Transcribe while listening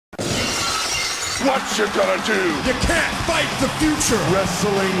what you gonna do? You can't fight the future.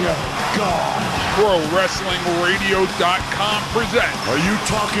 Wrestling God. ProWrestlingRadio.com presents. Are you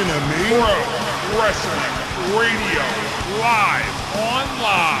talking to me? Pro Wrestling Radio live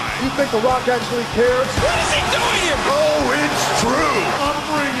online. You think The Rock actually cares? What is he doing here? Oh, it's true. I'm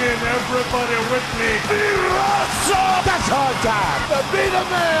bringing everybody with me. That's hard time. Be the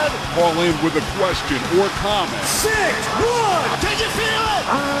man. Call in with a question or comment. 6-1. Can you feel it?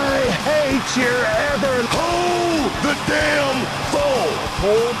 I hate your ever. Hold the damn phone.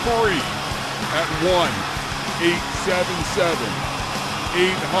 Toll free at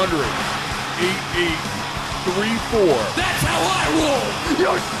 1-877-800-8834. That's how I roll.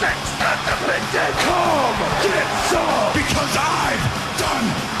 You sex son of a bitch. Come get some. Because I've done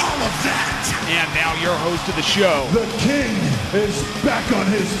all of that. And now your host of the show, The king is back on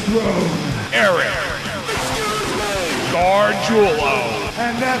his throne. Eric Excuse me. Gargiulo.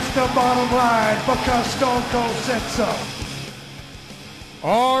 And that's the bottom line because Stone Cold said so.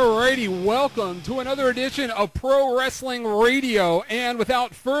 Alrighty, welcome to another edition of Pro Wrestling Radio. And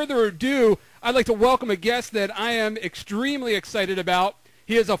without further ado, I'd like to welcome a guest that I am extremely excited about.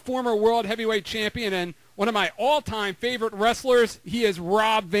 He is a former World Heavyweight Champion and one of my all-time favorite wrestlers. He is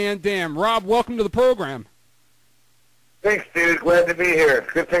Rob Van Dam. Rob, welcome to the program. Thanks, dude. Glad to be here.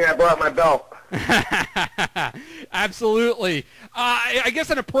 Good thing I brought my belt. Absolutely. I guess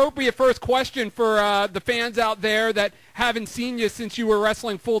an appropriate first question for the fans out there that haven't seen you since you were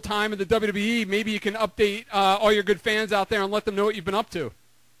wrestling full-time in the WWE. Maybe you can update all your good fans out there and let them know what you've been up to.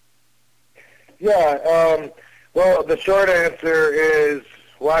 Yeah, well, the short answer is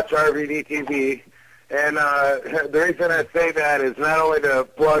watch RVD TV. And the reason I say that is not only to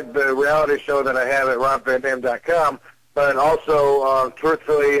plug the reality show that I have at robvandam.com, but also,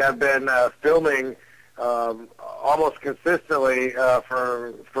 truthfully, I've been filming almost consistently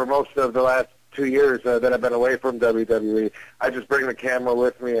for most of the last 2 years that I've been away from WWE. I just bring the camera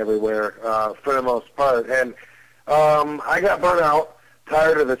with me everywhere for the most part. And I got burnt out,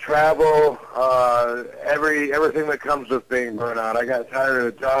 tired of the travel, everything that comes with being burnt out. I got tired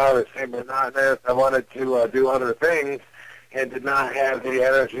of the job. It seemed monotonous. I wanted to do other things and did not have the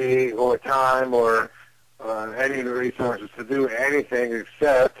energy or time or any of the resources to do anything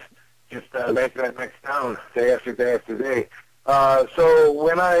except just make that next town day after day after day. So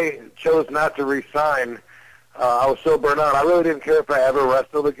when I chose not to re-sign, I was so burnt out. I really didn't care if I ever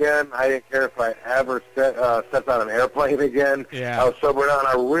wrestled again. I didn't care if I ever stepped on an airplane again. Yeah. I was so burnt out.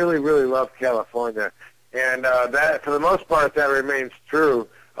 I really, really loved California. And that, for the most part, that remains true.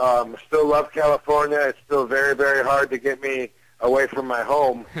 Still love California. It's still very, very hard to get me away from my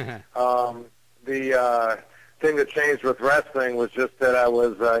home. The thing that changed with wrestling was just that I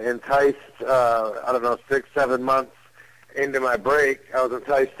was enticed, 6-7 months into my break. I was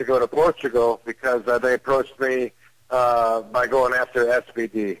enticed to go to Portugal because they approached me by going after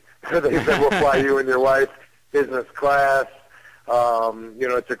SBD. They said, we'll fly you and your wife business class.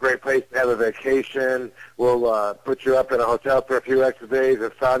 It's a great place to have a vacation. We'll put you up in a hotel for a few extra days.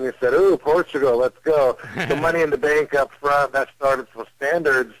 And Sonia said, ooh, Portugal, let's go. The Money in the Bank up front, that started some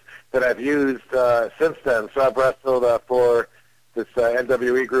standards that I've used since then. So I've wrestled for this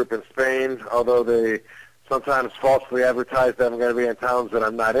NWE group in Spain, although they sometimes falsely advertise that I'm going to be in towns that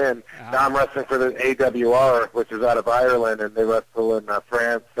I'm not in. Now I'm wrestling for the AWR, which is out of Ireland, and they wrestle in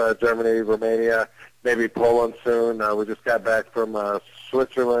France, Germany, Romania, maybe Poland soon. We just got back from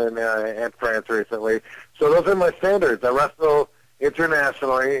Switzerland and France recently. So those are my standards. I wrestle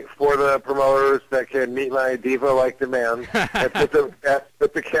internationally for the promoters that can meet my diva-like demands and put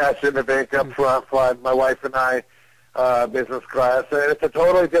the cash in the bank up front, fly my wife and I business class. And it's a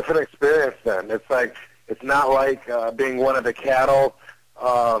totally different experience then. It's not like being one of the cattle,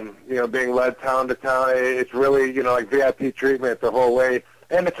 being led town to town. It's really, like VIP treatment the whole way,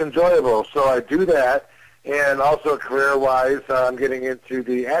 and it's enjoyable. So I do that, and also career-wise, I'm getting into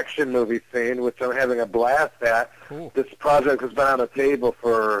the action movie scene, which I'm having a blast at. Cool. This project has been on the table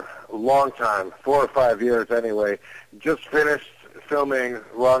for a long time, 4 or 5 years anyway. Just finished filming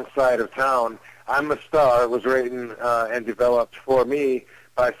Wrong Side of Town. I'm a Star. It was written and developed for me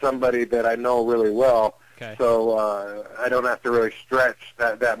by somebody that I know really well. Okay. So I don't have to really stretch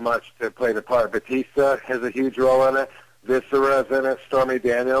that much to play the part. Batista has a huge role in it. Viscera's in it. Stormy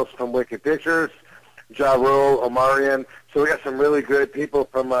Daniels from Wicked Pictures. Ja Rule, Omarion. So we got some really good people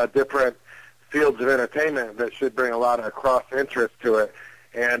from different fields of entertainment that should bring a lot of cross-interest to it.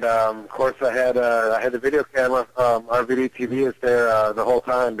 And, of course, I had the video camera. RVD TV is there the whole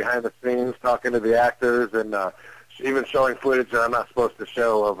time behind the scenes talking to the actors and even showing footage that I'm not supposed to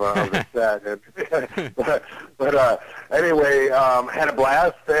show of the set. But anyway, had a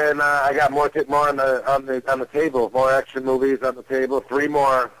blast, and I got more on the table, more action movies on the table, 3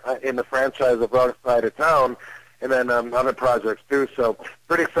 more in the franchise of Wrong Side of Town, and then other projects too. So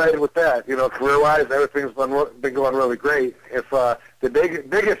pretty excited with that. You know, career-wise, everything's been going really great. If the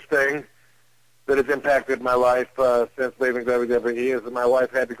biggest thing that has impacted my life since leaving WWE is that my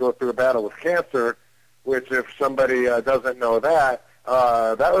wife had to go through a battle with cancer, which, if somebody doesn't know that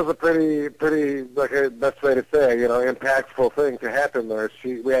was a pretty, like, a best way to say, you know, impactful thing to happen there.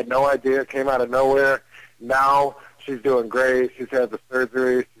 We had no idea. It came out of nowhere. Now she's doing great. She's had the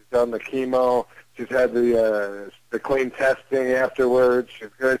surgery. She's done the chemo. She's had the clean testing afterwards. She's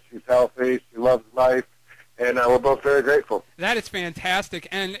good. She's healthy. She loves life. And we're both very grateful. That is fantastic.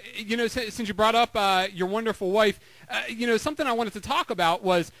 And, you know, since you brought up your wonderful wife, you know, something I wanted to talk about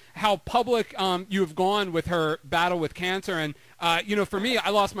was how public you have gone with her battle with cancer. And, you know, for me, I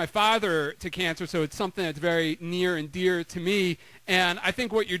lost my father to cancer, so it's something that's very near and dear to me. And I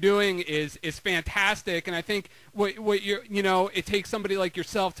think what you're doing is fantastic. And I think what you're, you know, it takes somebody like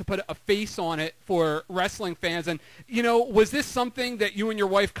yourself to put a face on it for wrestling fans. And, you know, was this something that you and your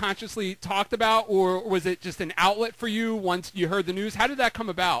wife consciously talked about, or was it just an outlet for you once you heard the news? How did that come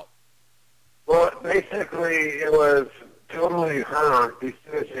about? Well, basically, it was totally her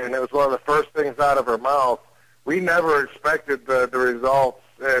decision. It was one of the first things out of her mouth. We never expected the results,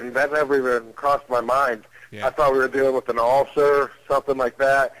 and that never even crossed my mind. Yeah. I thought we were dealing with an ulcer, something like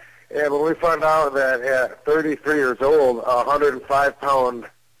that. And when we found out that at 33 years old, a 105-pound,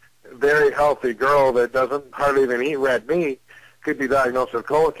 very healthy girl that doesn't hardly even eat red meat could be diagnosed with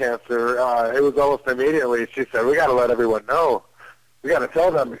colon cancer, it was almost immediately. She said, "We got to let everyone know. We got to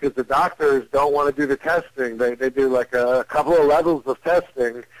tell them, because the doctors don't want to do the testing. They do like a couple of levels of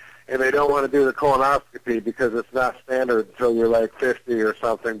testing, and they don't want to do the colonoscopy because it's not standard until you're like 50 or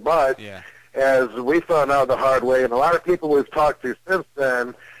something." But as we found out the hard way, and a lot of people we've talked to since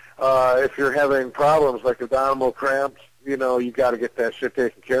then, if you're having problems like abdominal cramps, you know, you got to get that shit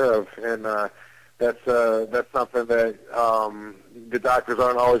taken care of. And that's something that the doctors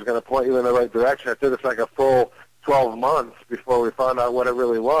aren't always going to point you in the right direction. It took us like a full 12 months before we found out what it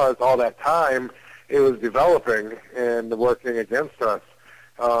really was. All that time, it was developing and working against us.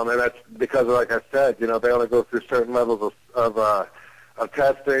 And that's because, like I said, you know, they only go through certain levels of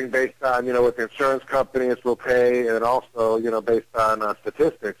testing based on, you know, what the insurance companies will pay, and also, you know, based on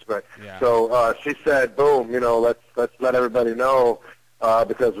statistics. But so she said, boom, you know, let's let everybody know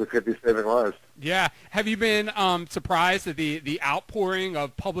because we could be saving lives. Yeah. Have you been surprised at the outpouring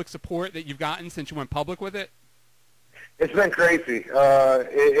of public support that you've gotten since you went public with it? It's been crazy.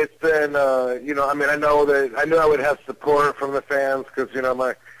 It's been, you know, I mean, I knew I would have support from the fans because, you know,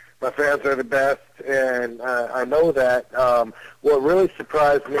 my fans are the best, and I know that. What really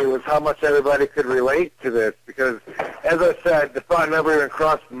surprised me was how much everybody could relate to this, because, as I said, the thought never even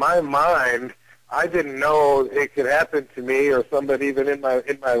crossed my mind. I didn't know it could happen to me or somebody even in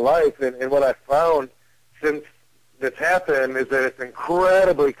my life, and what I found since this happened is that it's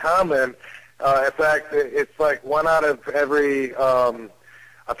incredibly common. In fact, it's like 1 out of every,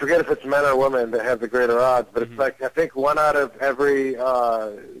 I forget if it's men or women that have the greater odds, but it's like, I think 1 out of every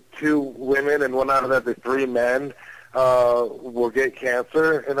 2 women and 1 out of every 3 men will get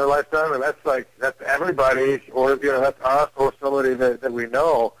cancer in their lifetime. And that's everybody, or, you know, that's us or somebody that we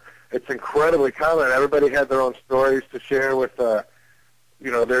know. It's incredibly common. Everybody had their own stories to share with, you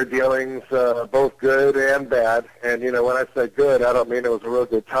know, their dealings, both good and bad. And, you know, when I say good, I don't mean it was a real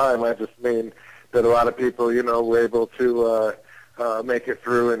good time. I just mean that a lot of people, you know, were able to make it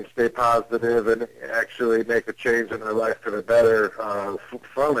through and stay positive and actually make a change in their life for the better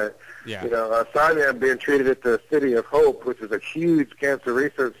from it. Yeah. You know, Sonia being treated at the City of Hope, which is a huge cancer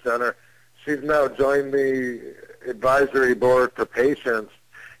research center, she's now joined the advisory board for patients,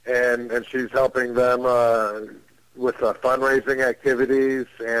 and she's helping them with fundraising activities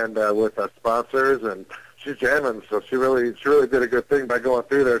and with sponsors, and she's jamming. So she really did a good thing by going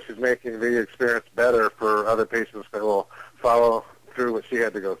through there. She's making the experience better for other patients that will follow through what she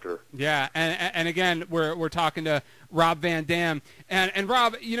had to go through. Yeah, and again, we're talking to Rob Van Dam. And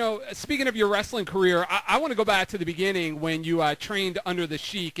Rob, you know, speaking of your wrestling career, I want to go back to the beginning when you trained under the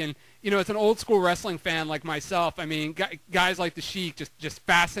Sheik. And, you know, as an old-school wrestling fan like myself, I mean, guys like the Sheik just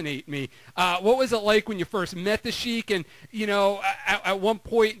fascinate me. What was it like when you first met the Sheik? And, you know, at one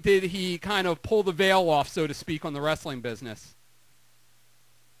point did he kind of pull the veil off, so to speak, on the wrestling business?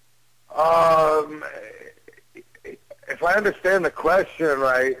 If I understand the question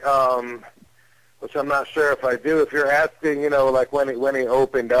right, which I'm not sure if I do, if you're asking, you know, like when he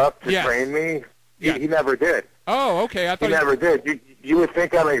opened up to train me, he never did. Oh, okay. I thought he never did. You would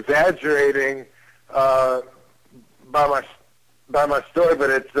think I'm exaggerating by my story, but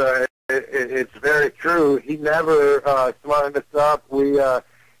it's very true. He never smartened us up.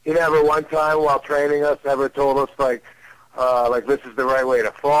 He never one time while training us ever told us like this is the right way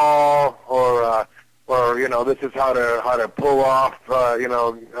to fall, or this is how to pull off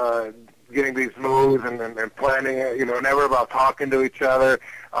getting these moves and planning it. Never about talking to each other.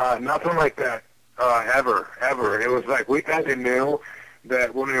 Nothing like that ever. It was like we kind of knew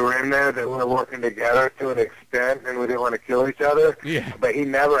that when we were in there that we were working together to an extent and we didn't want to kill each other. Yeah. But he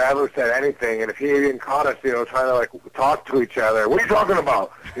never ever said anything. And if he even caught us, trying to like talk to each other, what are you talking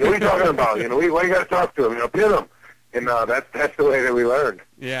about? What are you talking about? Why you got to talk to him? Pin him. And that's the way that we learned.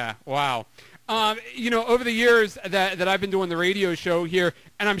 Yeah. Wow. Over the years that I've been doing the radio show here,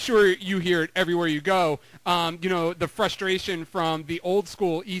 and I'm sure you hear it everywhere you go, the frustration from the old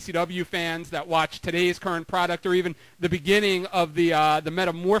school ECW fans that watch today's current product, or even the beginning of the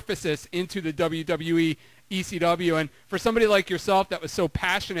metamorphosis into the WWE ECW. And for somebody like yourself that was so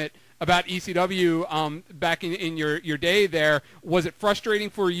passionate about ECW back in your day there, was it frustrating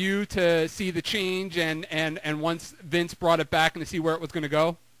for you to see the change and once Vince brought it back and to see where it was going to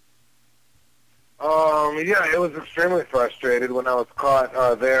go? Yeah, it was extremely frustrated when I was caught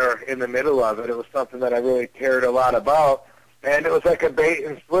there in the middle of it. It was something that I really cared a lot about, and it was like a bait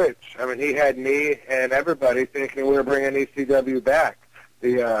and switch. I mean, he had me and everybody thinking we were bringing ECW back.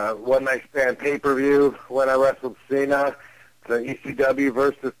 The One Night Stand pay-per-view when I wrestled Cena, the ECW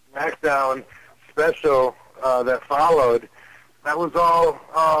versus SmackDown special that followed, that was all,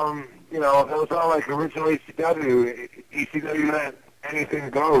 that was all like original ECW. ECW meant anything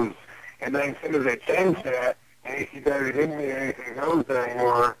goes. And then as soon as they changed that, and ECW didn't mean anything goes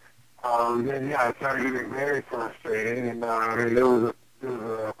anymore, then yeah, I started getting very frustrated. And there was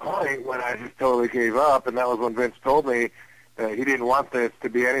a point when I just totally gave up, and that was when Vince told me that he didn't want this to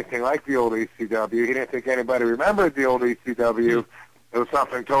be anything like the old ECW. He didn't think anybody remembered the old ECW. It was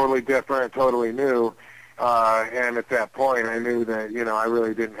something totally different, totally new. And at that point, I knew that, I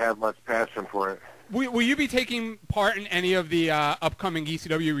really didn't have much passion for it. Will you be taking part in any of the upcoming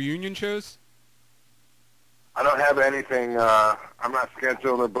ECW reunion shows? I don't have anything. I'm not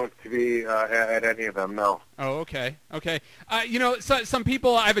scheduled or booked to be at any of them, no. Oh, okay. Some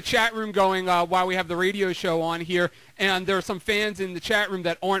people, I have a chat room going while we have the radio show on here, and there are some fans in the chat room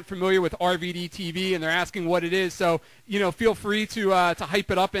that aren't familiar with RVD TV, and they're asking what it is. So, feel free to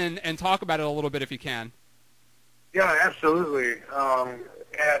hype it up and talk about it a little bit if you can. Yeah, absolutely.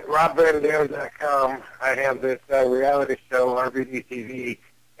 At robvandam.com, I have this reality show, RVD TV,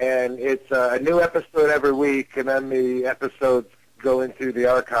 and it's a new episode every week, and then the episodes go into the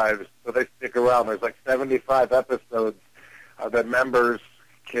archives, so they stick around. There's like 75 episodes that members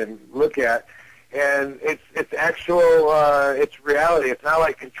can look at, and it's actual, it's reality. It's not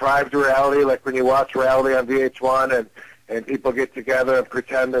like contrived reality, like when you watch reality on VH1 and people get together and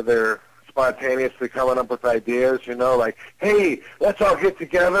pretend that they're spontaneously coming up with ideas, like, hey, let's all get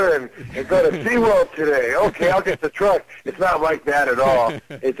together and go to SeaWorld today. Okay, I'll get the truck. It's not like that at all.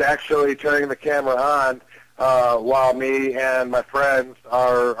 It's actually turning the camera on while me and my friends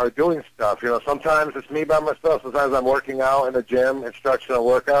are doing stuff. Sometimes it's me by myself. Sometimes I'm working out in the gym, instructional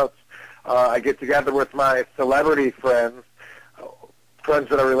workouts. I get together with my celebrity friends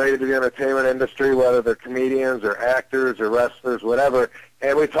that are related to the entertainment industry, whether they're comedians or actors or wrestlers, whatever,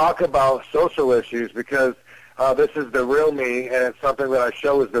 and we talk about social issues because this is the real me, and it's something that I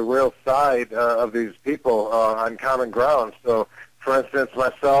show is the real side of these people on common ground. So, for instance,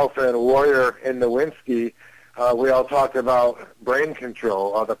 myself and Warrior in Nowinski, we all talk about brain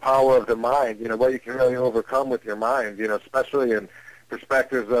control, the power of the mind, what you can really overcome with your mind, especially in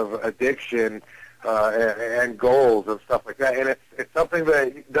perspectives of addiction, and goals and stuff like that. And it's something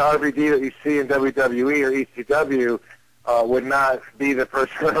that the RVD that you see in WWE or ECW would not be the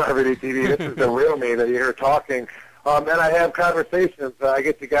person on RVD TV. This is the real me that you hear talking. And I have conversations. I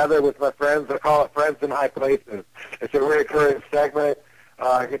get together with my friends. I call it Friends in High Places. It's a recurring segment.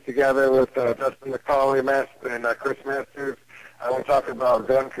 I get together with Dustin McCauley and Chris Masters. We'll talk about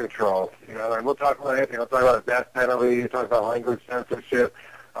gun control, and we'll talk about anything. We'll talk about the death penalty. We'll talk about language censorship.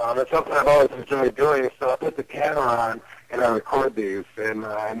 It's something I've always enjoyed doing, so I put the camera on and I record these, and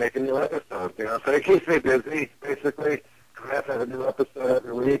I make a new episode, So it keeps me busy, basically. I have to have a new episode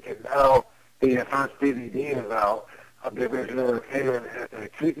every week, and now the first DVD is out of Division Entertainment. It's a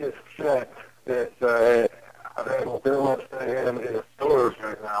treatment set that's available through the website and in the stores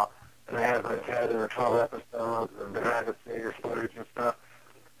right now. And I have like 10 or 12 episodes and behind-the-scenes footage and stuff.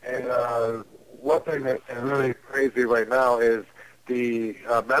 And one thing that's really crazy right now is the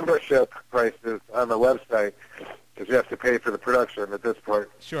membership prices on the website, because you have to pay for the production at this point.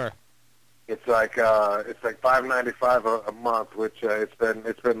 Sure. It's like $5.95 a month, which it's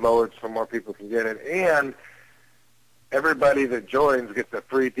been lowered so more people can get it, and everybody that joins gets a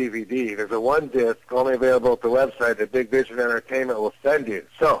free DVD. There's a one disc only available at the website that Big Vision Entertainment will send you.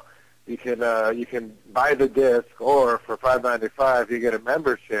 So you can buy the disc, or for $5.95 you get a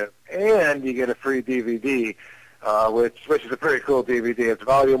membership and you get a free DVD, which is a pretty cool DVD. It's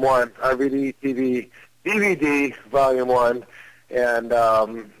Volume 1, RVD TV DVD Volume 1, and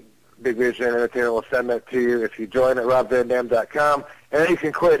Big Vision Entertainment will send that to you if you join at robvandam.com, and you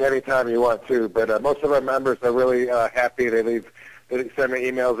can quit anytime you want to. But most of our members are really happy. They send me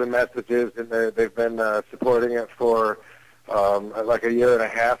emails and messages, and they've been supporting it for like a year and a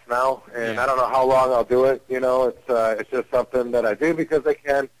half now. And I don't know how long I'll do it. It's just something that I do because I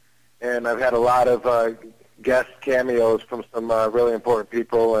can. And I've had a lot of guest cameos from some really important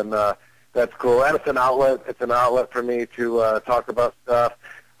people, and that's cool. And it's an outlet. It's an outlet for me to talk about stuff.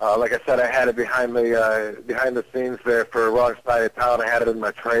 Like I said, I had it behind the scenes there for Wrong Side of Town. I had it in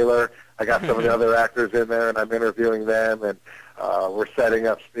my trailer. I got some of the other actors in there, and I'm interviewing them, and we're setting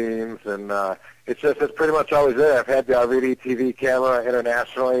up scenes, and it's pretty much always there. I've had the RVD TV camera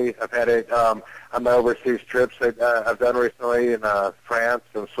internationally. I've had it on my overseas trips that I've done recently in France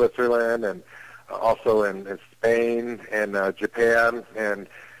and Switzerland, and also in Spain and Japan, and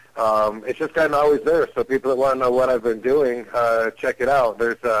it's just kind of always there. So people that want to know what I've been doing, check it out.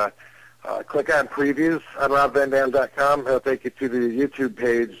 There's click on previews on robvandam.com. It'll take you to the YouTube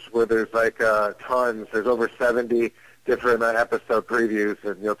page where there's like tons. There's over 70 different episode previews,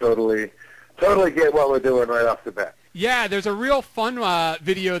 and you'll totally get what we're doing right off the bat. Yeah, there's a real fun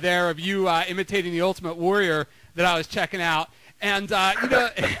video there of you imitating the Ultimate Warrior that I was checking out. And,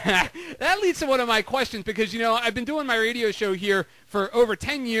 that leads to one of my questions because, I've been doing my radio show here for over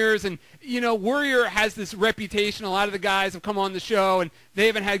 10 years, and, Warrior has this reputation. A lot of the guys have come on the show, and they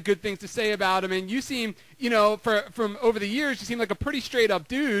haven't had good things to say about him. And you seem, from over the years, you seem like a pretty straight-up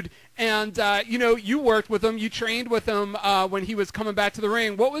dude. And, you worked with him. You trained with him when he was coming back to the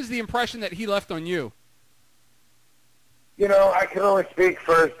ring. What was the impression that he left on you? I can only speak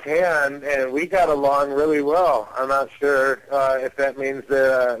firsthand, and we got along really well. I'm not sure if that means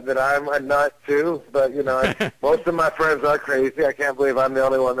that I'm a nut too, but most of my friends are crazy. I can't believe I'm the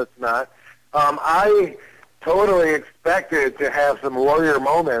only one that's not. I totally expected to have some Warrior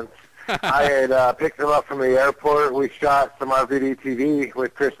moments. I had picked him up from the airport. We shot some RVD TV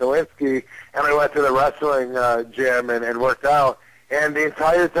with Chris Nowinski, and I went to the wrestling gym and worked out. And the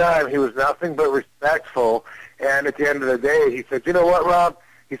entire time, he was nothing but respectful. And at the end of the day, he said, "You know what, Rob?"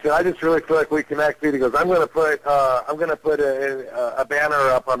 He said, "I just really feel like we connected." He goes, "I'm going to put a banner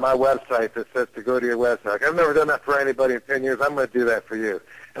up on my website that says to go to your website. Like, I've never done that for anybody in 10 years. I'm going to do that for you."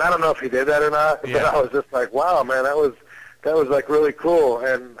 And I don't know if he did that or not, but I was just like, "Wow, man, that was like really cool."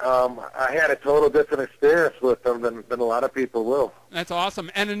 And I had a total different experience with him than a lot of people will. That's awesome.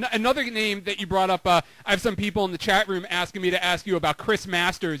 And another name that you brought up, I have some people in the chat room asking me to ask you about Chris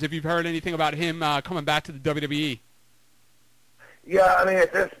Masters, if you've heard anything about him coming back to the WWE. Yeah, I mean,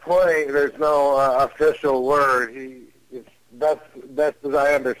 at this point, there's no official word. That's as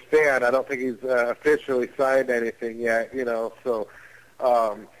I understand. I don't think he's officially signed anything yet, so...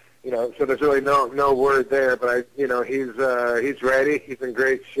 so there's really no word there, but he's ready. He's in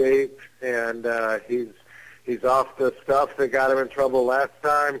great shape, and he's off the stuff that got him in trouble last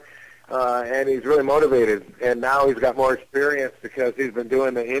time, and he's really motivated. And now he's got more experience because he's been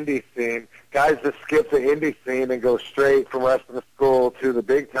doing the indie scene. Guys just skip the indie scene and go straight from wrestling school to the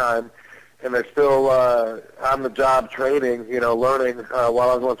big time, and they're still on the job training, learning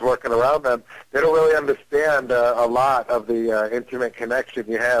while everyone's working around them. They don't really understand a lot of the intimate connection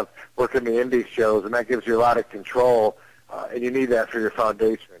you have working the indie shows, and that gives you a lot of control, and you need that for your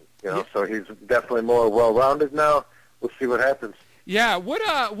foundation. So he's definitely more well-rounded now. We'll see what happens. Yeah, what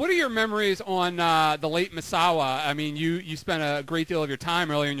are your memories on the late Misawa? I mean, you spent a great deal of your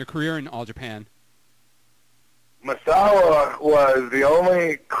time earlier in your career in All Japan. Misawa was the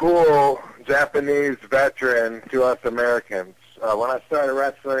only cool Japanese veteran to us Americans. When I started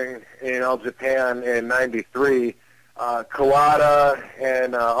wrestling in All Japan in '93, Kawada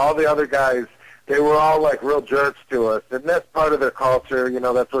and all the other guys, they were all like real jerks to us, and that's part of their culture.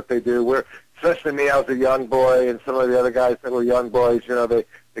 That's what they do. Especially me, I was a young boy, and some of the other guys that were young boys, they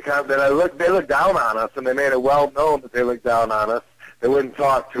looked down on us, and they made it well known that they looked down on us. They wouldn't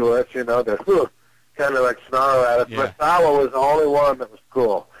talk to us, they kind of like snarl at us. Yeah. Misawa was the only one that was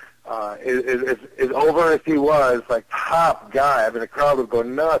cool. As over as he was, like top guy. I mean, the crowd would go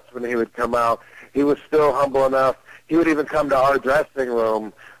nuts when he would come out. He was still humble enough. he would even come to our dressing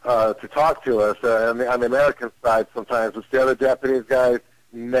room to talk to us on the American side sometimes, which the other Japanese guys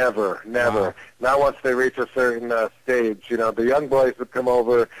never. Wow. Not once they reach a certain stage. You know, the young boys would come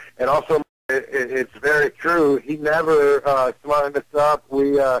over, and also it's very true. He never smartened us up.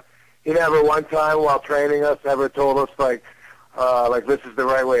 He never one time while training us ever told us like this is the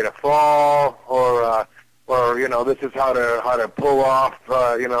right way to fall, or you know, this is how to pull off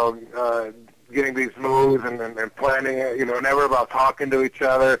getting these moves and planning it. You know, never about talking to each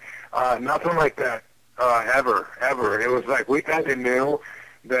other. Nothing like that ever. It was like we kind of knew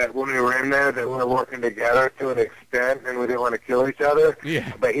that when we were in there that we were working together to an extent and we didn't want to kill each other.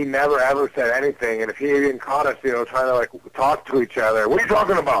 Yeah. But he never ever said anything. And if he even caught us, you know, trying to like talk to each other, what are you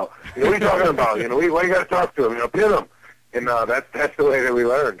talking about? You know, what are you talking about? You know, why you got to talk to him? You know, pin him. And that's the way that we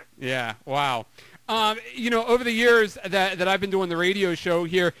learned. Yeah. Wow. You know, over the years that I've been doing the radio show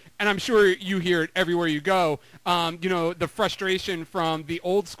here, and I'm sure you hear it everywhere you go, you know, the frustration from the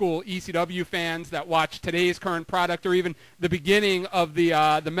old school ECW fans that watch today's current product, or even the beginning of the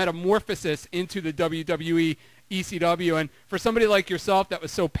metamorphosis into the WWE ECW. And for somebody like yourself that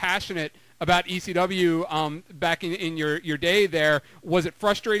was so passionate about ECW back in your day there, was it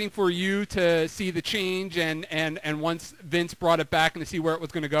frustrating for you to see the change and once Vince brought it back and to see where it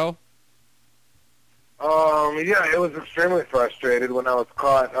was going to go? Yeah, it was extremely frustrated when I was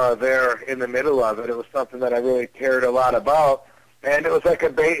caught there in the middle of it. It was something that I really cared a lot about, and it was like a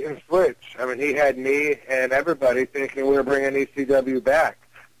bait and switch. I mean, he had me and everybody thinking we were bringing ECW back.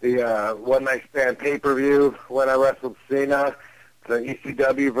 The One Night Stand pay-per-view when I wrestled Cena, the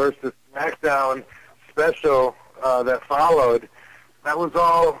ECW versus SmackDown special that followed, that was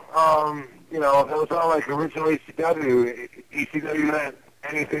all, you know, that was all like original ECW. ECW meant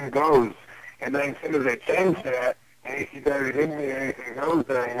anything goes. And then as soon as they changed that, and ECW didn't mean anything goes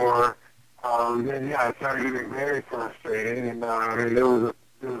anymore, then yeah, I started getting very frustrated. And I mean, there was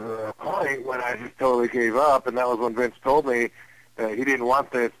a point when I just totally gave up, and that was when Vince told me that he didn't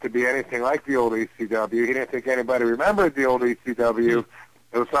want this to be anything like the old ECW. He didn't think anybody remembered the old ECW.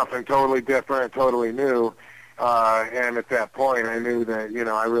 It was something totally different, totally new. And at that point, I knew that, you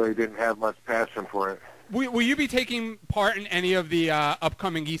know, I really didn't have much passion for it. Will you be taking part in any of the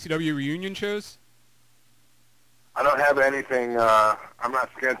upcoming ECW reunion shows? I don't have anything. I'm not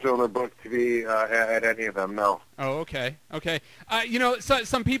scheduled or booked to be at any of them, no. Oh, okay. You know,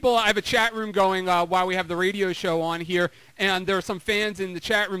 some people, I have a chat room going while we have the radio show on here, and there are some fans in the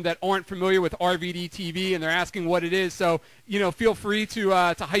chat room that aren't familiar with RVD TV, and they're asking what it is. So, you know, feel free to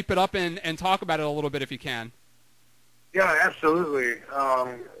hype it up and talk about it a little bit if you can. Yeah, absolutely.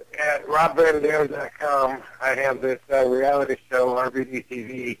 At robvandam.com, I have this reality show, RVD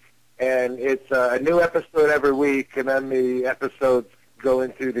TV, and it's a new episode every week, and then the episodes go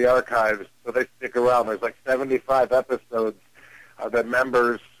into the archives, so they stick around. There's like 75 episodes that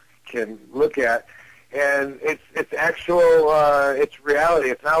members can look at, and it's actual, it's reality.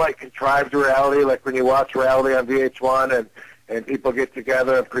 It's not like contrived reality, like when you watch reality on VH1 and people get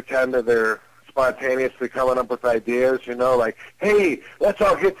together and pretend that they're spontaneously coming up with ideas, you know, like, hey, let's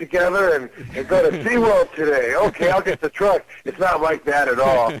all get together and go to SeaWorld today. Okay, I'll get the truck. It's not like that at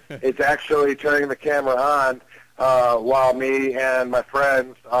all. It's actually turning the camera on while me and my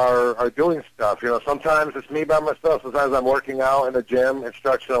friends are doing stuff. You know, sometimes it's me by myself. Sometimes I'm working out in the gym,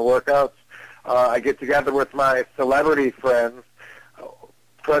 instructional workouts. I get together with my celebrity friends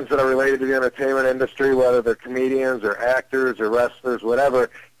that are related to the entertainment industry, whether they're comedians or actors or wrestlers, whatever,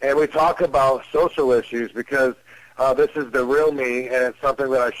 and we talk about social issues because this is the real me, and it's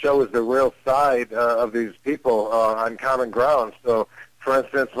something that I show is the real side of these people on common ground. So, for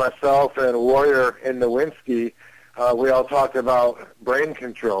instance, myself and Warrior in Nowinski, we all talked about brain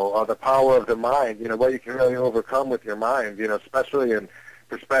control, the power of the mind, you know, what you can really overcome with your mind, you know, especially in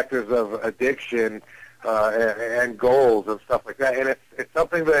perspectives of addiction, and goals and stuff like that. And it's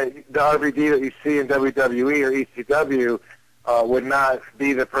something that the RVD that you see in WWE or ECW would not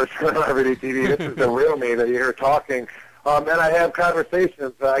be the person on RVD TV. This is the real me that you hear talking. And I have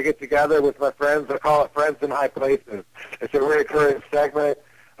conversations. I get together with my friends. I call it Friends in High Places. It's a recurring segment.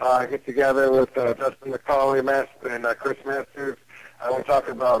 I get together with Justin McCauley and Chris Masters. We talk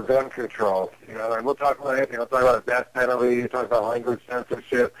about gun control. You know, and we'll talk about anything. We'll talk about the death penalty. We'll talk about language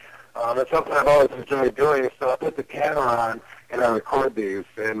censorship. It's something I've always enjoyed doing, so I put the camera on and I record these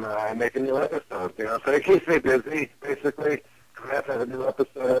and I make a new episode, you know. So it keeps me busy, basically. I have to have a new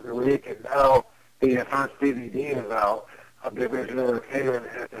episode every week, and now the first DVD is out of Division Entertainment.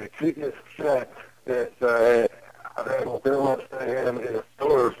 It's a treatment set that's available through the website and in the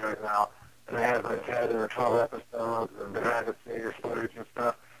stores right now. And I have like 10 or 12 episodes and behind the scenes footage and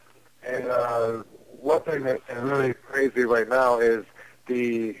stuff. And what thing that's really crazy right now is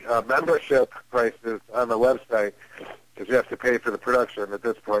the membership prices on the website, because you have to pay for the production at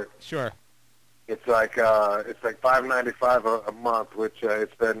this point. Sure. It's like $5.95 a month, which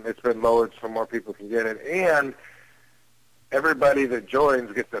it's been lowered so more people can get it, and everybody that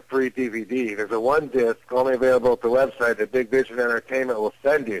joins gets a free DVD. There's a one disc only available at the website that Big Vision Entertainment will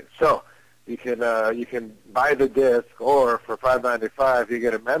send you. So you can buy the disc, or for $5.95 you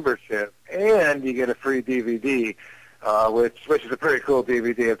get a membership and you get a free DVD, which is a pretty cool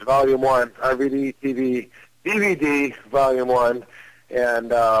DVD. It's Volume 1, RVD TV DVD Volume 1, and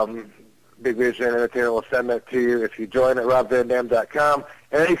Big Vision Entertainment will send that to you if you join at robvandam.com,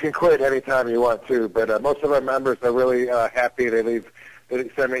 and then you can quit anytime you want to. But most of our members are really happy. They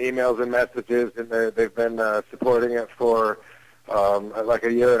send me emails and messages, and they've been supporting it for like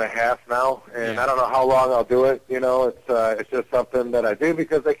a year and a half now. And I don't know how long I'll do it. You know, it's just something that I do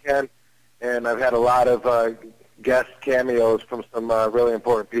because I can. And I've had a lot of guest cameos from some really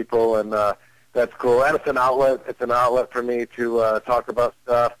important people, and that's cool. And it's an outlet. It's an outlet for me to talk about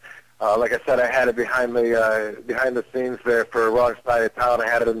stuff. Like I said, I had it behind the scenes there for Wrong Side of Town. I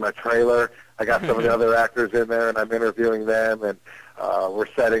had it in my trailer. I got some of the other actors in there, and I'm interviewing them, and we're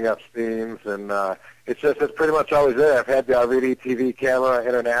setting up scenes, and it's pretty much always there. I've had the RVD TV camera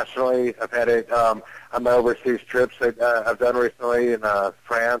internationally. I've had it on my overseas trips I've done recently in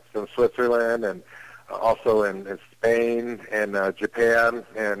France and Switzerland, and also in Spain and Japan,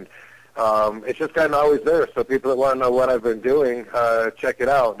 and it's just kind of always there. So people that want to know what I've been doing, check it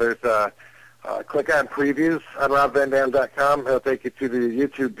out. There's click on previews on robvandam.com. It'll take you to the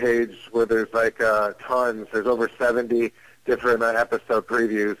YouTube page where there's like tons. There's over 70 different episode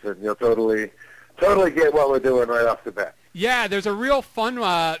previews, and you'll totally get what we're doing right off the bat. Yeah, there's a real fun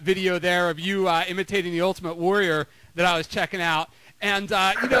video there of you imitating the Ultimate Warrior that I was checking out. And,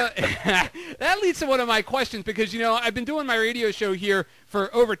 that leads to one of my questions because, I've been doing my radio show here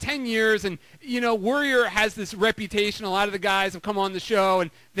for over 10 years, and, Warrior has this reputation. A lot of the guys have come on the show, and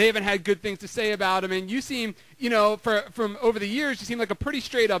they haven't had good things to say about him. And you seem, from over the years, you seem like a pretty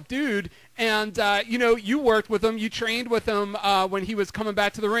straight-up dude. And, you worked with him. You trained with him when he was coming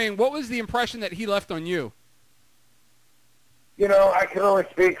back to the ring. What was the impression that he left on you? I can only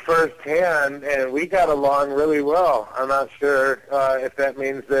speak firsthand, and we got along really well. I'm not sure if that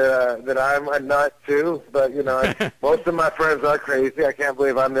means that I'm a nut too, but most of my friends are crazy. I can't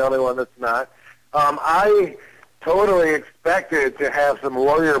believe I'm the only one that's not. I totally expected to have some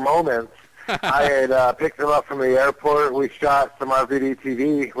Warrior moments. I had picked him up from the airport. We shot some RVD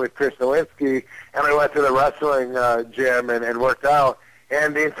TV with Chris Nowinski, and I went to the wrestling gym and worked out.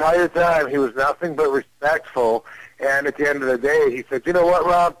 And the entire time, he was nothing but respectful. And at the end of the day, he said, "You know what,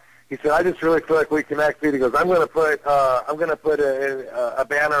 Rob?" He said, "I just really feel like we connected." He goes, "I'm going to put a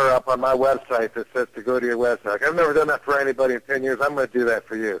banner up on my website that says to go to your website. Like, I've never done that for anybody in 10 years. I'm going to do that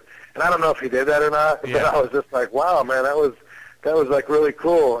for you." And I don't know if he did that or not, but I was just like, "Wow, man, that was like really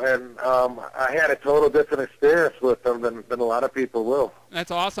cool." And I had a total different experience with him than a lot of people will.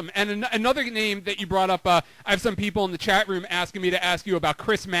 That's awesome. And another name that you brought up, I have some people in the chat room asking me to ask you about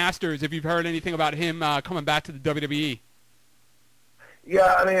Chris Masters, if you've heard anything about him coming back to the WWE.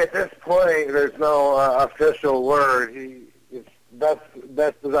 Yeah, I mean, at this point, there's no official word. That's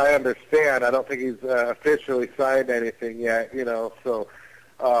as I understand. I don't think he's officially signed anything yet, so...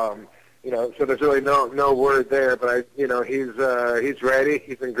 so there's really no word there, but he's ready.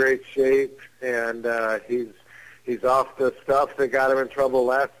 He's in great shape, and he's off the stuff that got him in trouble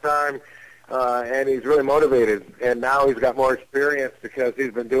last time, and he's really motivated. And now he's got more experience because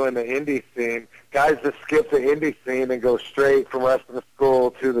he's been doing the indie scene. Guys just skip the indie scene and go straight from wrestling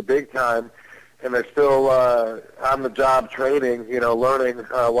school to the big time, and they're still on the job training, learning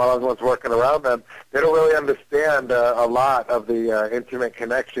while everyone's working around them. They don't really understand a lot of the intimate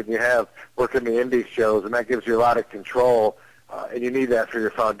connection you have working the indie shows, and that gives you a lot of control, and you need that for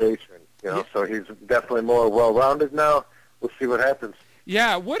your foundation. So he's definitely more well-rounded now. We'll see what happens.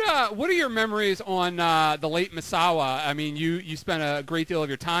 Yeah, what are your memories on the late Misawa? I mean, you spent a great deal of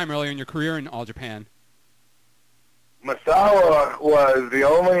your time earlier in your career in All Japan. Misawa was the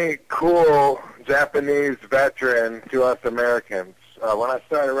only cool Japanese veteran to us Americans. When I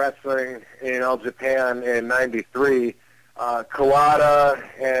started wrestling in All Japan in '93, Kawada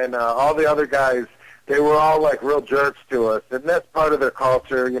and all the other guys, they were all like real jerks to us, and that's part of their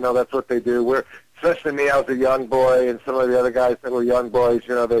culture. That's what they do. Especially me, I was a young boy, and some of the other guys that were young boys,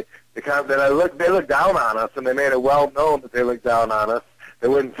 they looked down on us, and they made it well known that they looked down on us. They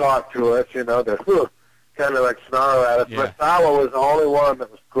wouldn't talk to us, they kind of like snarl at us. Yeah. Misawa was the only one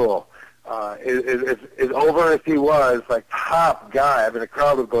that was cool. As over as he was, like top guy. I mean, the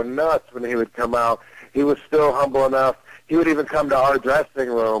crowd would go nuts when he would come out. he was still humble enough. He would even come to our dressing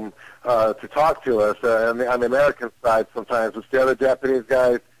room to talk to us on the American side sometimes, which the other Japanese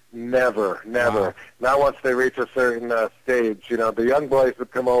guys never. Wow. Not once they reach a certain stage. You know, the young boys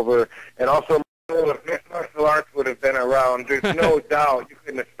would come over, and also if mixed martial arts would have been around, there's no doubt you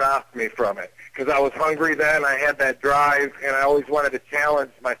couldn't have stopped me from it. Because I was hungry then, I had that drive, and I always wanted to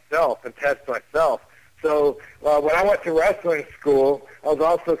challenge myself and test myself. So when I went to wrestling school, I was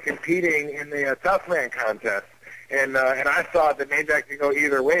also competing in the Tough Man contest. And I thought that maybe I could go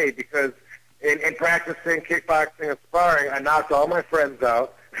either way because in practicing kickboxing and sparring, I knocked all my friends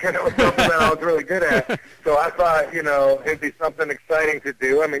out. And it was something that I was really good at. So I thought, you know, it'd be something exciting to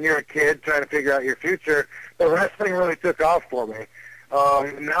do. I mean, you're a kid trying to figure out your future. But wrestling really took off for me.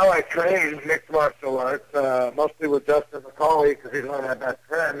 Now I train mixed martial arts, mostly with Justin McCauley because he's one of my best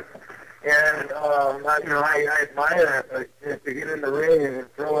friends. And, I admire it to get in the ring and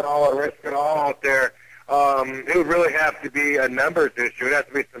throw it all, risk it all out there. It would really have to be a numbers issue. It has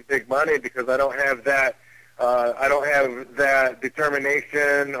to be some big money because I don't have that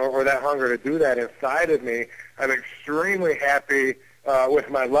determination or that hunger to do that inside of me. I'm extremely happy with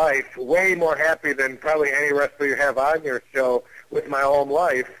my life, way more happy than probably any wrestler you have on your show with my own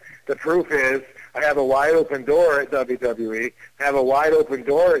life. The proof is I have a wide open door at WWE, I have a wide open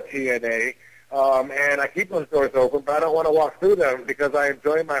door at TNA, and I keep those doors open, but I don't want to walk through them because I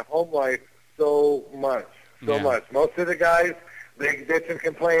enjoy my home life so much. Most of the guys, they bitch and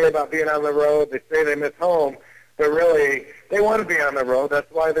complain about being on the road. They say they miss home, but really, they want to be on the road.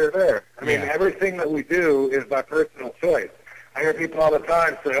 That's why they're there. I mean, everything that we do is by personal choice. I hear people all the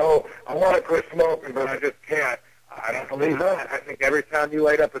time say, oh, I want to quit smoking, but I just can't. I don't believe that. I think every time you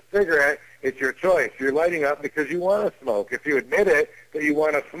light up a cigarette, it's your choice. You're lighting up because you want to smoke. If you admit it that you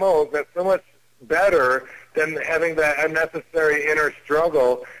want to smoke, that's so much better than having that unnecessary inner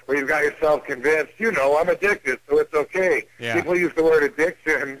struggle where you've got yourself convinced, you know, I'm addicted, so it's okay. Yeah. People use the word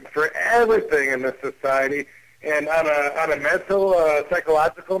addiction for everything in this society, and on a mental,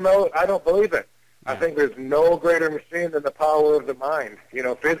 psychological note, I don't believe it. I think there's no greater machine than the power of the mind. You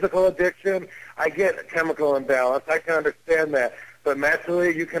know, physical addiction, I get a chemical imbalance. I can understand that. But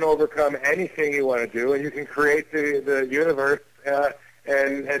mentally, you can overcome anything you want to do, and you can create the universe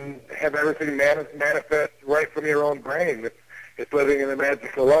and have everything manifest right from your own brain. It's living in a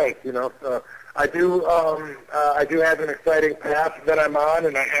magical life, you know. So I do have an exciting path that I'm on,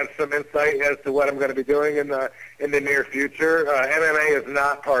 and I have some insight as to what I'm going to be doing in the near future. MMA is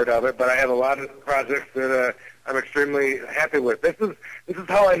not part of it, but I have a lot of projects that I'm extremely happy with. This is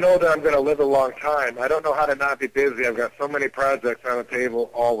how I know that I'm going to live a long time. I don't know how to not be busy. I've got so many projects on the table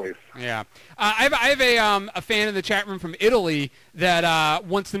always. Yeah. I have a fan in the chat room from Italy that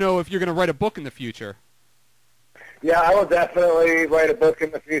wants to know if you're going to write a book in the future. Yeah, I will definitely write a book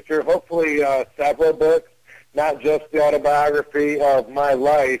in the future, hopefully several books, not just the autobiography of my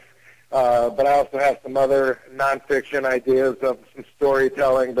life, but I also have some other nonfiction ideas of some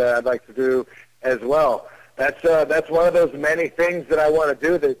storytelling that I'd like to do as well. That's one of those many things that I want to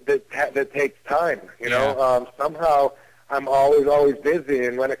do that takes time. You know, somehow I'm always busy,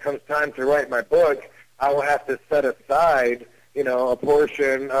 and when it comes time to write my book, I will have to set aside, you know, a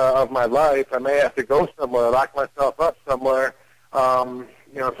portion of my life. I may have to go somewhere, lock myself up somewhere,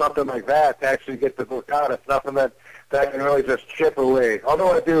 you know, something like that to actually get the book out. It's nothing that I can really just chip away.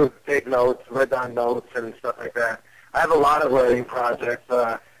 Although I do take notes, write down notes and stuff like that. I have a lot of writing projects.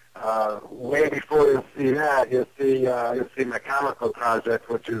 Way before you'll see that, you'll see my comic book project,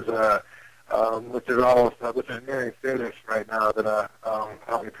 which is nearing finish right now. That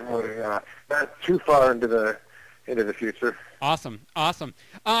I'll be promoting. Not too far into the future. Awesome.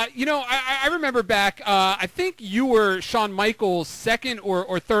 You know, I remember back, I think you were Shawn Michaels' second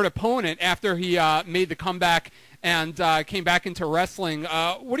or third opponent after he made the comeback and came back into wrestling.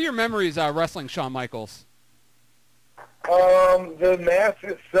 What are your memories wrestling Shawn Michaels? The match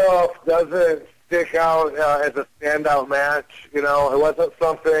itself doesn't stick out as a standout match. You know, it wasn't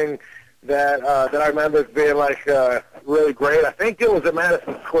something that I remember as being like really great. I think it was at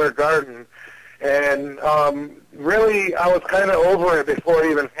Madison Square Garden. And really, I was kind of over it before it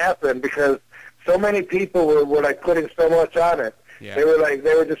even happened because so many people were like putting so much on it. Yeah. They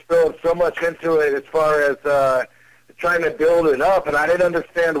were just throwing so much into it as far as trying to build it up, and I didn't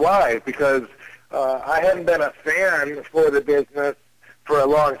understand why because I hadn't been a fan for the business for a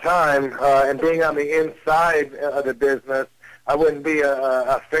long time, and being on the inside of the business, I wouldn't be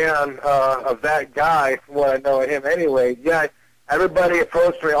a fan of that guy from what I know of him anyway. Yeah. Everybody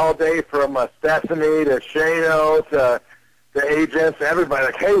approached me all day from Stephanie to Shano the agents, everybody,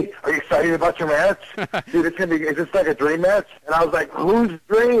 like, hey, are you excited about your match? Dude, is this like a dream match? And I was like, whose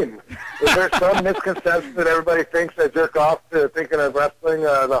dream? Is there some misconception that everybody thinks I jerk off to thinking of wrestling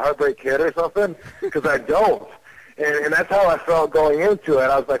the Heartbreak Kid or something? Because I don't. And that's how I felt going into it.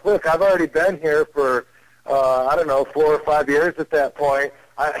 I was like, look, I've already been here for, 4 or 5 years at that point.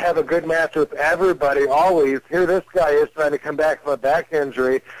 I have a good match with everybody always. Here this guy is trying to come back from a back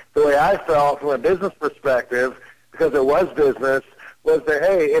injury. The way I felt from a business perspective, because it was business, was that,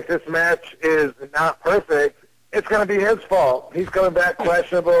 hey, if this match is not perfect, it's going to be his fault. He's coming back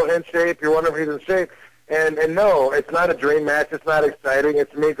questionable, in shape. You're wondering if he's in shape. And no, it's not a dream match. It's not exciting.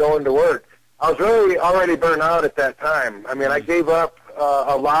 It's me going to work. I was really already burnt out at that time. I mean, I gave up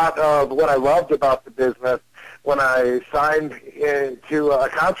a lot of what I loved about the business when I signed into a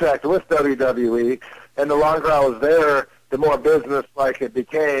contract with WWE. And the longer I was there, the more business-like it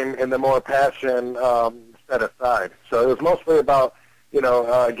became and the more passion set aside. So it was mostly about,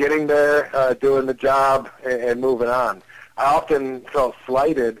 getting there, doing the job, and moving on. I often felt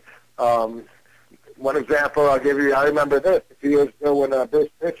slighted. One example I'll give you, I remember this a few years ago when Bruce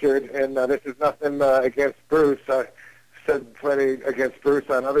Pritchard, and this is nothing against Bruce. I said plenty against Bruce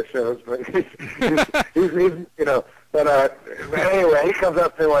on other shows, but he's but anyway, he comes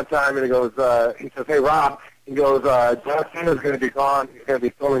up to me one time and he goes, he says, hey, Rob, he goes, John Cena's going to be gone. He's going to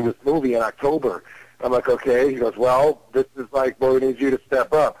be filming this movie in October. I'm like, okay. He goes, well, this is like where we need you to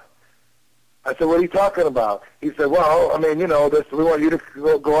step up. I said, what are you talking about? He said, well, I mean, we want you to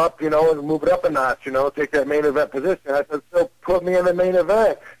go up, and move it up a notch, take that main event position. I said, so put me in the main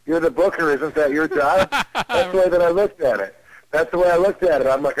event. You're the booker. Isn't that your job? That's the way that I looked at it. That's the way I looked at it.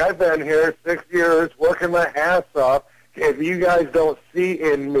 I'm like, I've been here 6 years working my ass off. If you guys don't see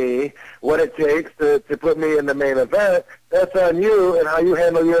in me what it takes to put me in the main event, that's on you and how you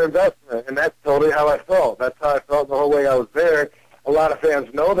handle your investment. And that's totally how I felt. That's how I felt the whole way I was there. A lot of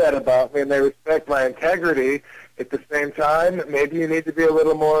fans know that about me, and they respect my integrity. At the same time, maybe you need to be a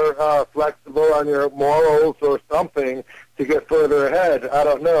little more flexible on your morals or something to get further ahead. I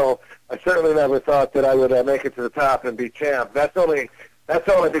don't know. I certainly never thought that I would make it to the top and be champ. That's only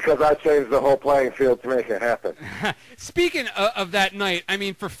because I changed the whole playing field to make it happen. Speaking of that night, I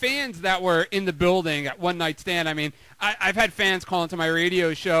mean, for fans that were in the building at One Night Stand, I mean, I've had fans call into my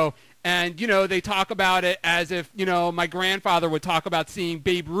radio show, and, they talk about it as if, my grandfather would talk about seeing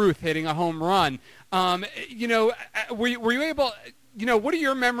Babe Ruth hitting a home run. Were you able, what are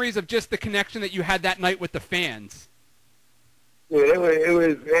your memories of just the connection that you had that night with the fans? It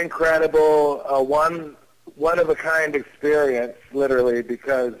was incredible, one-of-a-kind experience, literally,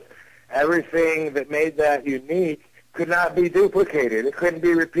 because everything that made that unique could not be duplicated. It couldn't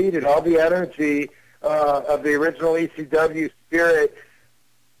be repeated. All the energy of the original ECW spirit,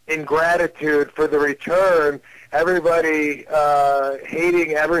 in gratitude for the return, everybody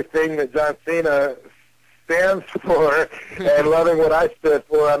hating everything that John Cena stands for and loving what I stood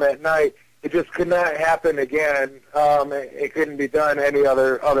for on that night. It just could not happen again. It couldn't be done any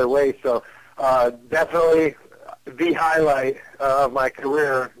other way. So definitely the highlight of my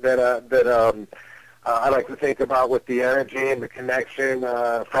career that I like to think about with the energy and the connection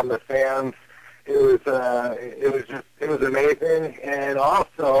from the fans. It was amazing, and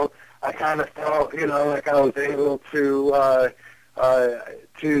also I kind of felt, like I was able to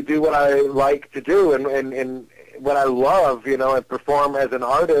do what I like to do and what I love, and perform as an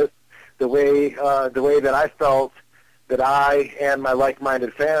artist the way that I felt that I and my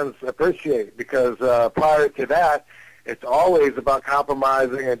like-minded fans appreciate. Because prior to that, it's always about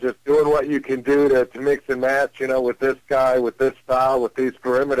compromising and just doing what you can do to mix and match, with this guy, with this style, with these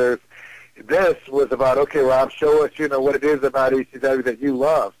perimeters. This was about, okay, Rob, show us, what it is about ECW that you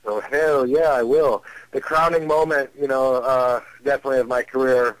love. So, hell yeah, I will. The crowning moment, definitely of my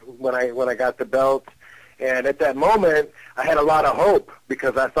career when I got the belt. And at that moment, I had a lot of hope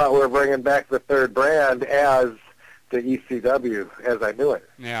because I thought we were bringing back the third brand as the ECW, as I knew it.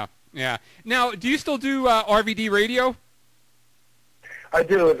 Yeah, yeah. Now, do you still do RVD radio? I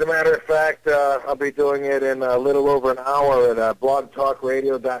do. As a matter of fact, I'll be doing it in a little over an hour at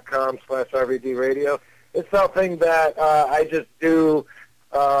blogtalkradio.com/RVD radio. It's something that I just do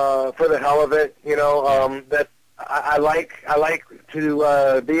for the hell of it. That I like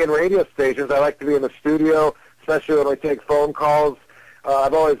to be in radio stations. I like to be in the studio, especially when I take phone calls.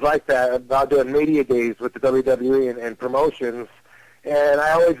 I've always liked that about doing media days with the WWE and promotions. And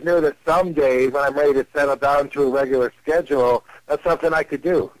I always knew that someday when I'm ready to settle down to a regular schedule, that's something I could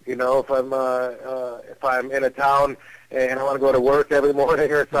do. If I'm in a town and I want to go to work every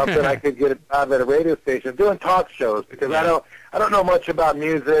morning or something, I could get a job at a radio station doing talk shows because I don't know much about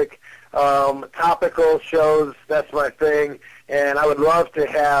music. Topical shows, that's my thing. And I would love to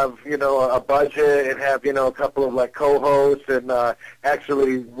have, a budget and have, a couple of, co-hosts and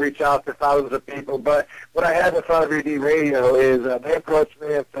actually reach out to thousands of people. But what I had with RVD Radio is they approached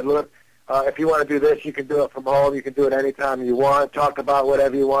me and said, look, if you want to do this, you can do it from home. You can do it anytime you want. Talk about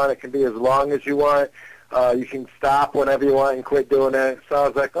whatever you want. It can be as long as you want. You can stop whenever you want and quit doing it. So I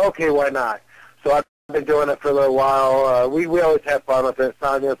was like, okay, why not? So I've been doing it for a little while. We always have fun with it.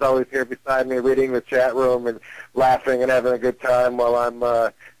 Sonia's always here beside me reading the chat room and laughing and having a good time while I'm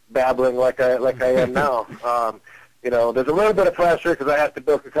babbling like I am now. There's a little bit of pressure because I have to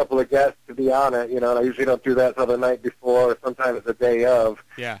book a couple of guests to be on it, and I usually don't do that until the night before or sometimes the day of.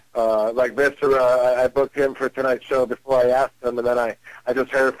 Yeah. Like Viscera, I booked him for tonight's show before I asked him, and then I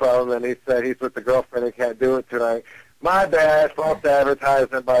just heard from him, and he said he's with the girlfriend and can't do it tonight. My bad, false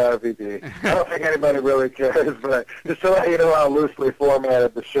advertisement by RVD. I don't think anybody really cares, but just to let you know how loosely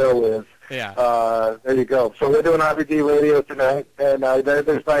formatted the show is. Yeah. There you go. So we're doing RVD Radio tonight, and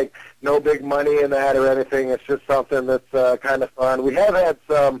there's no big money in that or anything. It's just something that's kind of fun. We have had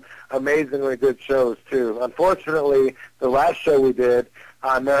some amazingly good shows, too. Unfortunately, the last show we did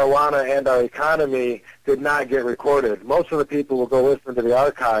on marijuana and our economy did not get recorded. Most of the people will go listen to the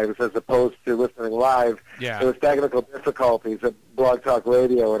archives as opposed to listening live. Yeah. There was technical difficulties at Blog Talk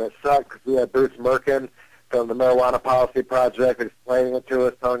Radio, and it sucked because we had Bruce Merkin from the Marijuana Policy Project explaining it to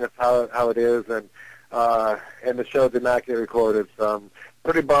us, telling us how it is, and the show did not get recorded. So I'm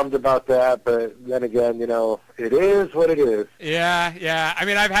pretty bummed about that, but then again, it is what it is. Yeah. I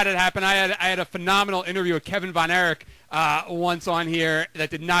mean, I've had it happen. I had a phenomenal interview with Kevin Von Erich once on here that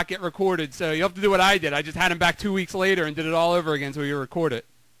did not get recorded. So you have to do what I did. I just had him back 2 weeks later and did it all over again so we record it.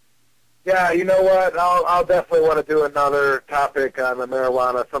 Yeah, you know what? I'll definitely want to do another topic on the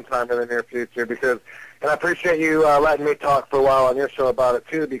marijuana sometime in the near future and I appreciate you letting me talk for a while on your show about it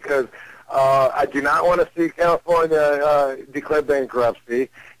too, because I do not want to see California declare bankruptcy,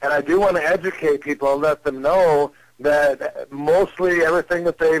 and I do want to educate people and let them know that mostly everything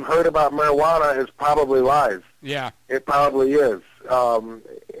that they've heard about marijuana is probably lies. Yeah. It probably is.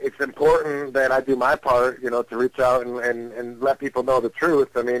 It's important that I do my part, to reach out and let people know the truth.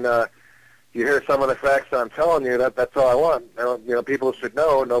 I mean, you hear some of the facts I'm telling you, that's all I want. People should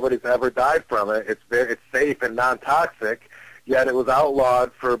know nobody's ever died from it. It's safe and non-toxic, yet it was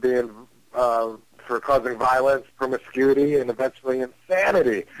outlawed for being for causing violence, promiscuity, and eventually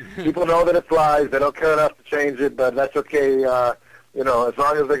insanity. People know that it's lies. They don't care enough to change it, but that's okay, as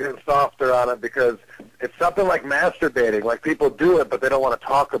long as they're getting softer on it, because it's something like masturbating. Like, people do it, but they don't want to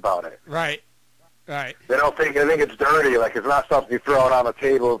talk about it. Right. They think it's dirty, like it's not something you throw out on the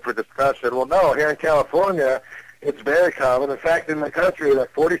table for discussion. Well, no, here in California, it's very common. In fact, in the country,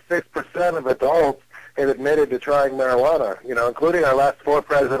 46% of adults have admitted to trying marijuana, including our last 4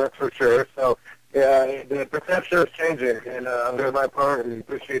 presidents for sure. So, yeah, the perception is changing, and I'm doing my part, and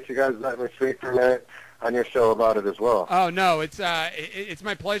appreciate you guys letting me speak for a minute on your show about it as well. Oh, no, it's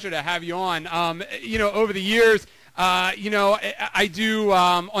my pleasure to have you on. Over the years, I do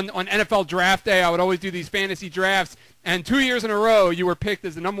on NFL Draft Day, I would always do these fantasy drafts, and 2 years in a row, you were picked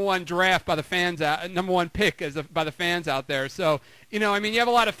as the number one draft by the fans, number one pick by the fans out there. So, you have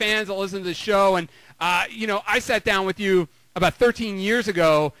a lot of fans that listen to the show, and I sat down with you about 13 years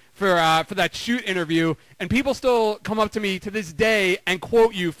ago for that shoot interview, and people still come up to me to this day and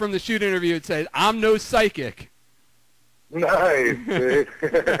quote you from the shoot interview and say, "I'm no psychic." Nice.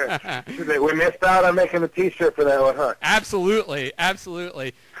 We missed out on making a T-shirt for that one, huh? Absolutely.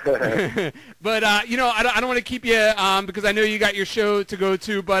 But, I don't want to keep you because I know you got your show to go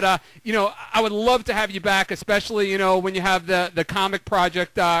to. But, I would love to have you back, especially, when you have the comic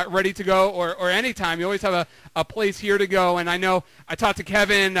project ready to go or anytime. You always have a place here to go. And I know I talked to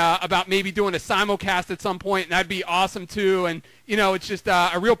Kevin about maybe doing a simulcast at some point, and that'd be awesome, too. And, it's just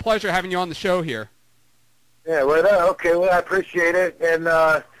a real pleasure having you on the show here. Yeah, okay, well, I appreciate it, and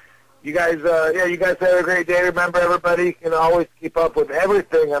you guys have a great day. Remember, everybody, you can always keep up with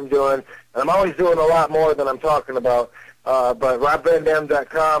everything I'm doing, and I'm always doing a lot more than I'm talking about, but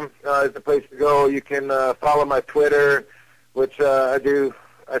robvandam.com is the place to go. You can follow my Twitter, which I do.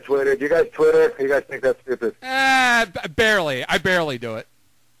 I Twitter. Do you guys Twitter? Or you guys think that's stupid? Barely. I barely do it.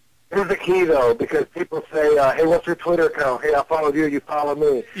 Here's the key, though, because people say, hey, what's your Twitter account? Hey, I'll follow you, you follow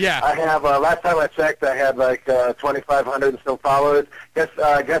me. Yeah. I have, last time I checked, I had 2,500 and still followers. Guess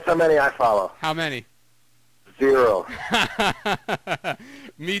how many I follow? How many? 0.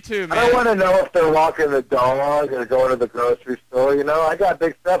 Me too, man. I don't want to know if they're walking the dog or going to the grocery store, I got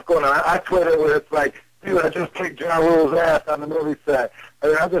big stuff going on. I Twitter where it's like, dude, I just kicked Ja Rule's ass on the movie set.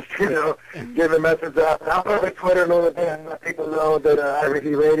 I'll just, give a message out. I'll put a Twitter note and let people know that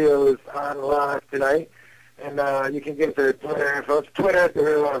IBD Radio is on live tonight. And you can get their Twitter info. It's Twitter at the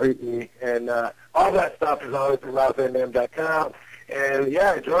Real RVD. And all that stuff is always at RobVanDam.com. And,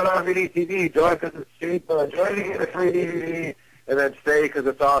 yeah, join RVD TV. Join because it's cheap. Join to get a free DVD. And then stay because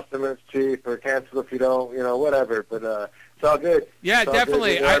it's awesome and it's cheap. Or cancel if you don't, whatever. But it's all good. Yeah,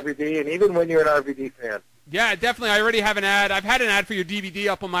 definitely. RVD, and even when you're an RVD fan. Yeah, definitely. I already have an ad. I've had an ad for your DVD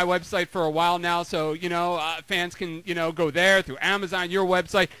up on my website for a while now, so, fans can, go there through Amazon, your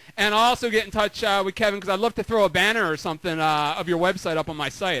website, and I'll also get in touch with Kevin because I'd love to throw a banner or something of your website up on my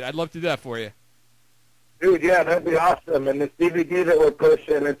site. I'd love to do that for you. Dude, yeah, that'd be awesome. And this DVD that we're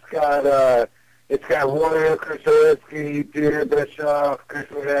pushing, it's got Warrior, Chris Oretsky, Peter Bischoff, Chris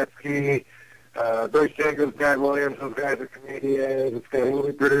Oretsky, Bruce Jacobs, Brad Williams, those guys are comedians. It's got a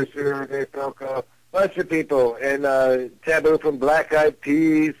movie producer, Dave Falco. Bunch of people, and Taboo from Black Eyed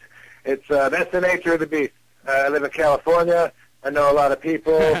Peas. It's that's the nature of the beast. I live in California. I know a lot of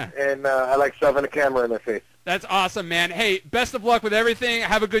people, and I like shoving a camera in their face. That's awesome, man. Hey, best of luck with everything.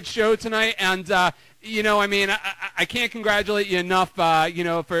 Have a good show tonight, and I can't congratulate you enough,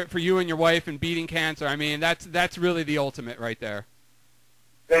 for you and your wife and beating cancer. I mean, that's really the ultimate right there.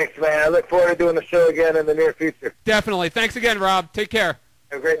 Thanks, man. I look forward to doing the show again in the near future. Definitely. Thanks again, Rob. Take care.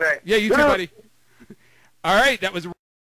 Have a great night. Yeah, you too, buddy. All right, that was